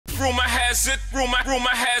Rumor has it.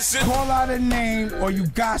 Call out a name, or you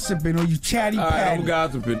gossiping, or you chatty patty. I'm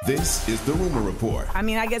gossiping. This is the Rumor Report. I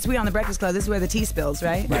mean, I guess we on the Breakfast Club. This is where the tea spills,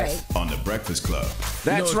 right? Right. On the Breakfast Club.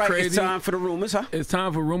 That's right. Crazy? It's time for the rumors, huh? It's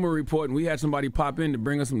time for Rumor Report, and we had somebody pop in to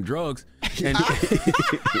bring us some drugs. And I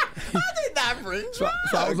did not bring drugs.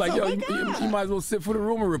 So I was like, yo, you might as well sit for the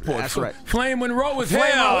Rumor Report. That's right. Flame Monroe is Flame,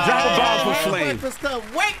 here. drop a bomb for Flame. Breakfast Club,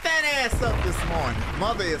 wake that ass up this morning.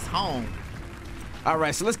 Mother is home. All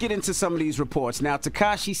right, so let's get into some of these reports. Now,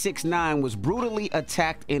 Tekashi 6ix9ine was brutally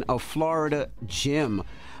attacked in a Florida gym.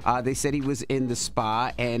 They said he was in the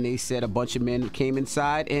spa, and they said a bunch of men came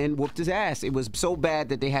inside and whooped his ass. It was so bad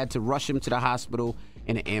that they had to rush him to the hospital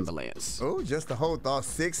in an ambulance. Oh, just the whole thought,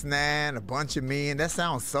 6ix9ine, a bunch of men. That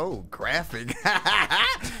sounds so graphic.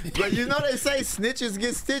 But you know they say snitches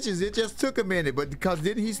get stitches. It just took a minute, but because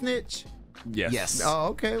didn't he snitch? Yes. Oh,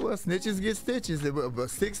 okay. Well, snitches get stitches. But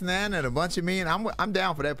 6ix9ine and a bunch of men, I'm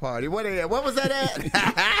down for that party. What was that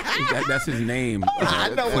at? That's his name. I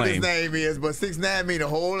know what his Flame. name is, but 6ix9ine mean a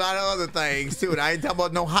whole lot of other things too. And I ain't talking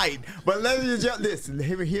about no height. But listen,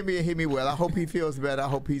 hear me well. I hope he feels better. I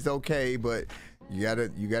hope he's okay. But you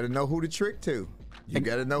gotta know who to trick to. You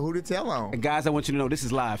got to know who to tell on. And guys, I want you to know this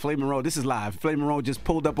is live. Flame Monroe, this is live. Flame Monroe just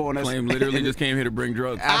pulled up on us. Flame literally just came here to bring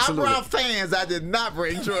drugs. Absolutely. I brought fans. I did not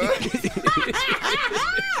bring drugs.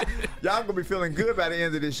 Y'all gonna be feeling good by the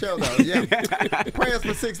end of this show, though. Yeah. Prayers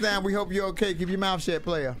for 6ix9ine. We hope you're okay. Keep your mouth shut,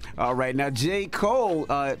 player. All right. Now, J.Cole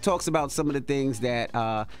talks about some of the things that,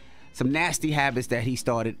 some nasty habits that he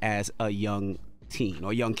started as a young teen,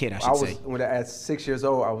 or young kid, I should say. At 6 years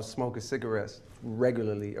old, I was smoking cigarettes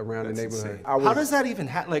regularly around the neighborhood. Insane. How does that even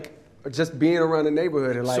happen? Like, just being around the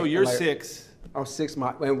neighborhood and like. so you're like, 6. I'm 6.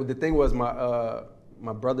 And the thing was,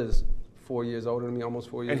 my brother's 4 years older than me, almost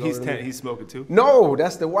 4 years And older he's than 10. me. He's smoking too. No,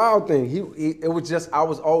 that's the wild thing. It was just I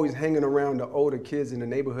was always hanging around the older kids in the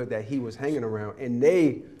neighborhood that he was hanging around, and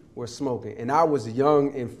they were smoking, and I was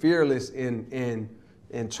young and fearless and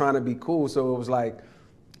trying to be cool. So it was like,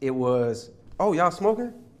 oh, y'all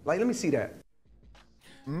smoking? Like, let me see that.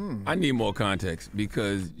 I need more context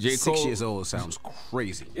because J.Cole. 6 years old sounds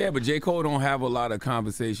crazy. Yeah, but J.Cole don't have a lot of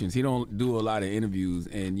conversations. He don't do a lot of interviews.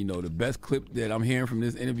 And, you know, the best clip that I'm hearing from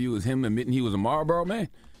this interview is him admitting he was a Marlboro man.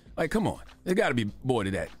 Like, come on. There's got to be more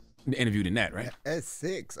to that interview than that, right? At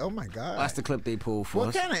 6. Oh, my God. That's the clip they pulled for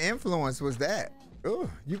us. What kind of influence was that? Oh,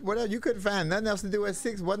 you couldn't find nothing else to do at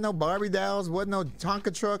 6. Wasn't no Barbie dolls, wasn't no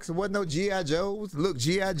Tonka trucks, wasn't no G.I. Joes. Look,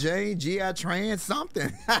 G.I. Jane, G.I. Trans,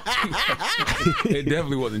 something. It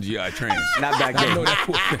definitely wasn't G.I. Trans. Not back then. I know that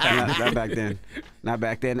was Not back then. Not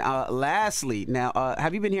back then. Lastly, now,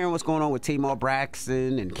 have you been hearing what's going on with Tamar,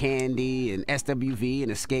 Braxton, and Kandi, and SWV,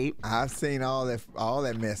 and Escape? I've seen all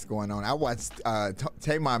that mess going on. I watched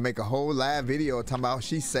Tamar make a whole live video talking about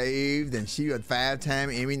she saved and she a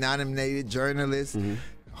 5-time Emmy-nominated journalist.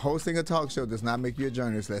 Hosting a talk show does not make you a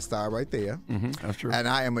journalist. Let's start right there. That's true. And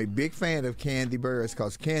I am a big fan of Kandi Burruss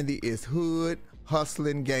because Kandi is hood,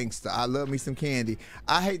 hustling gangster. I love me some Kandi.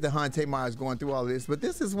 I hate that Tamar is going through all this, but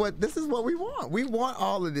this is what we want. We want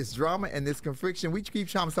all of this drama and this confliction. We keep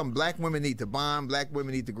trying some black women need to bond, black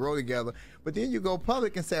women need to grow together. But then you go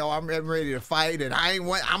public and say, "Oh, I'm ready to fight," and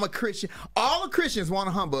I'm a Christian. All the Christians want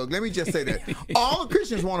a humbug. Let me just say that. All the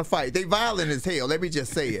Christians want to fight. They violent as hell. Let me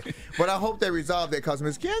just say it. But I hope they resolve that because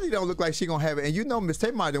Miss Kandi don't look like she gonna have it. And you know, Miss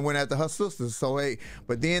Tamar done went after her sisters. So hey,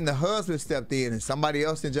 but then the husband stepped in and somebody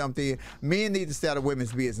else then jumped in. Men need to stay out of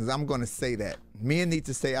women's business. I'm gonna say that. Men need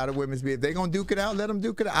to stay out of women's business. They're gonna duke it out. Let them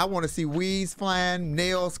duke it out. I want to see weeds flying,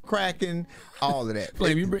 nails cracking, all of that.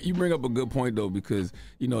 Flame, you bring up a good point though, because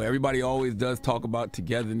you know everybody always does talk about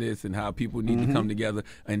togetherness and how people need to come together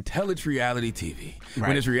until it's reality TV. Right.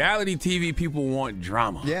 When it's reality TV, people want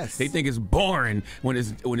drama. Yes. They think it's boring when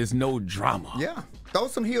it's no drama. Yeah. Throw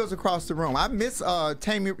some heels across the room. I miss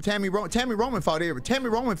Tammy Roman. Tammy Roman fought everybody. Tammy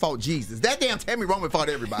Roman fought Jesus. That damn Tammy Roman fought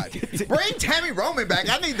everybody. Bring Tammy Roman back.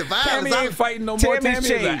 I need the violence. Tammy ain't fighting no more. Tammy's Tammy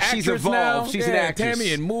is an changed. She's actress evolved. now. She's an actress.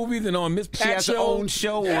 Tammy in movies and on Miss Pat She has her own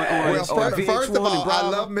show on Well, VH1 first of and all, I Bravo.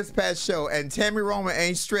 love Miss Pat's show, and Tammy Roman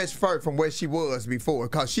ain't stretched far from where she was before,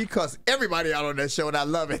 because she cussed everybody out on that show, and I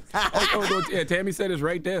love it. Yeah, Tammy said it's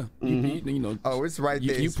right there. You know. Oh, it's right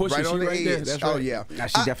there. You It's push right it, on she the right edge. there. That's Oh right. yeah, Nah,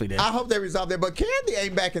 she's definitely there. I hope they resolve that. But Kandi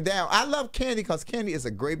ain't backing down. I love Kandi because Kandi is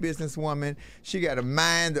a great businesswoman. She got a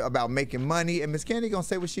mind about making money, and Miss Kandi gonna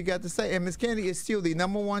say what she got to say. And Miss Kandi is still the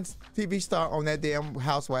 #1 TV star on that damn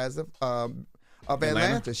Housewives of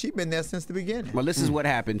Atlanta. She's been there since the beginning. Well, this is what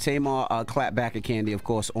happened. Tamar clapped back at Kandi, of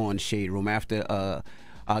course, on Shade Room after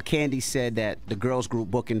Kandi said that the girls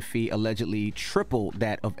group booking fee allegedly tripled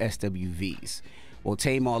that of SWV's. Well,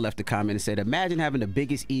 Tamar left a comment and said, imagine having the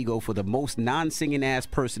biggest ego for the most non-singing ass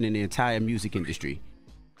person in the entire music industry.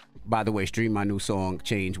 By the way, stream my new song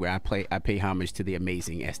Change, where I pay homage to the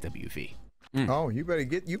amazing SWV. Oh, you better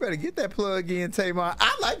get that plug in, Tamar.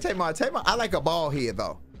 I like Tamar. I like a bald head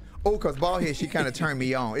though. Oh, cause bald head, she kind of turned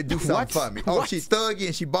me on. It do something for me. Oh, she's thuggy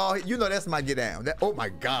and she bald head. You know that's my get down. Oh my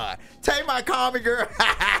God, Tamar, call me, girl.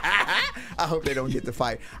 I hope they don't get the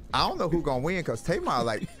fight. I don't know who gonna win, cause Tamar,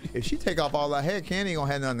 like, if she take off all her hair, Kandi ain't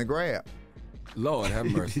gonna have nothing to grab. Lord have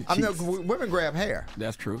mercy. I know women grab hair.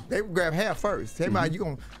 That's true. They grab hair first. Tamar,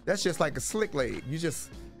 that's just like a slick leg. You just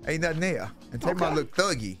ain't nothing there. And Tamar look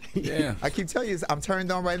thuggy. Yeah. I keep telling you, I'm turned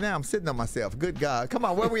on right now. I'm sitting on myself. Good God. Come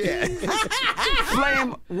on, where we at?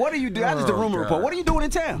 Flame, what are you doing? That is the rumor report. What are you doing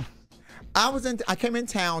in town? I came in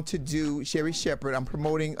town to do Sherry Shepherd. I'm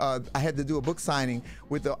promoting. I had to do a book signing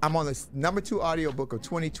with. I'm on the #2 audio book of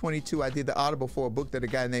 2022. I did the audible for a book that a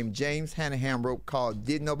guy named James Hanahan wrote called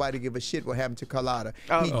 "Did Nobody Give a Shit What Happened to Carlotta."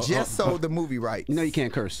 He just sold the movie rights. You know you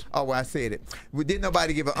can't curse. Oh, well, I said it. Did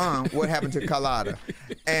nobody give a what happened to Carlotta?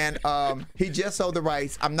 And he just sold the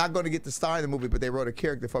rights. I'm not going to get to star in the movie, but they wrote a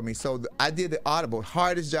character for me. So I did the audible,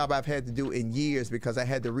 hardest job I've had to do in years because I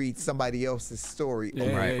had to read somebody else's story.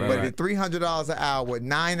 But the $300 an hour,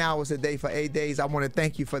 9 hours a day for 8 days. I want to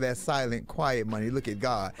thank you for that silent, quiet money. Look at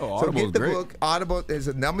God. Oh, so get the great. book. Audible is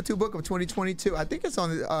a #2 book of 2022. I think it's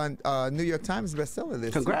on New York Times bestseller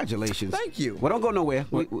list. Congratulations. Thank you. Well, don't go nowhere.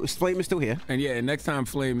 Flame is still here. And yeah, next time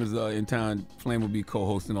Flame is in town, Flame will be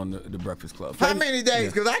co-hosting on the Breakfast Club. How many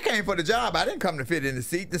days? Because I came for the job. I didn't come to fit in the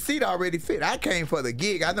seat. The seat already fit. I came for the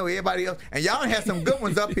gig. I know everybody else. And y'all had some good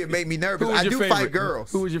ones up here made me nervous. I do fight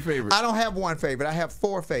girls. Who was your favorite? I don't have one favorite. I have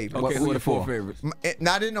 4 favorites. Okay, who are the 4 favorites?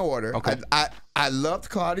 Not in order. Okay. I loved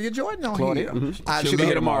Claudia Jordan on here. Mm-hmm. She'll be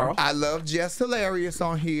here tomorrow. I love Jess Hilarious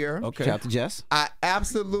on here. Okay. Shout out to Jess. I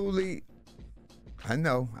absolutely. I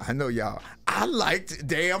know y'all. I liked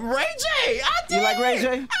damn Ray J. I did. You like Ray J?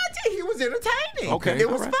 I did. He was entertaining. Okay. It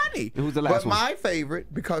was funny. Who's the last one? one? My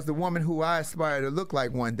favorite, because the woman who I aspire to look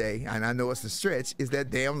like one day, and I know it's a stretch, is that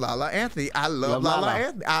damn Lala Anthony. I love Lala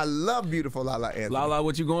Anthony. I love beautiful Lala Anthony. Lala,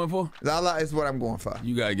 what you going for? Lala is what I'm going for.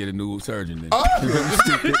 You gotta get a new surgeon then. Oh, You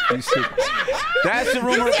stupid. That's the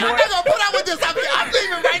rumor report. I'm not gonna put up with this. I'm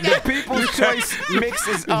leaving right now. The People's Choice Mix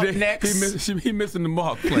is up next. He missing the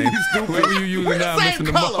mark, Flame. Whoever you using We're now the missing same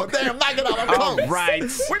the color. mark. Damn, knock it off. I'm All close. right.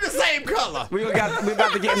 We're the same color. We're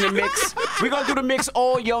about to get in the mix. We're going to do the mix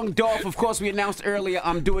all Young Dolph. Of course, we announced earlier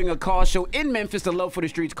I'm doing a car show in Memphis, the Love for the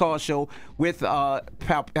Streets car show with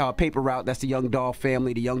Paper Route. That's the Young Dolph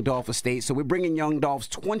family, the Young Dolph estate. So we're bringing Young Dolph's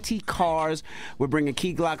 20 cars. We're bringing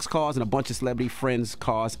Key Glock's cars and a bunch of celebrity friends'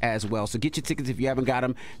 cars as well. So get your tickets if you haven't got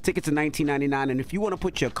them. Tickets are $19.99. And if you want to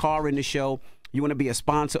put your car in the show, you want to be a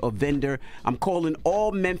sponsor or vendor, I'm calling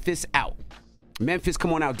all Memphis out. Memphis,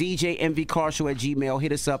 come on out. DJ MVCarshow@gmail.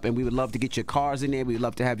 Hit us up, and we would love to get your cars in there. We would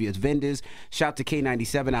love to have you as vendors. Shout to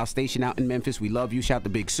K97, our station out in Memphis. We love you. Shout to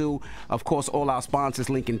Big Sue. Of course, all our sponsors,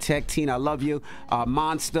 Lincoln Tech, Tina, I love you.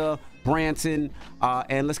 Monster, Branson,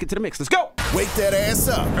 and let's get to the mix. Let's go. Wake that ass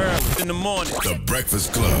up. In the morning. The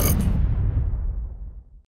Breakfast Club.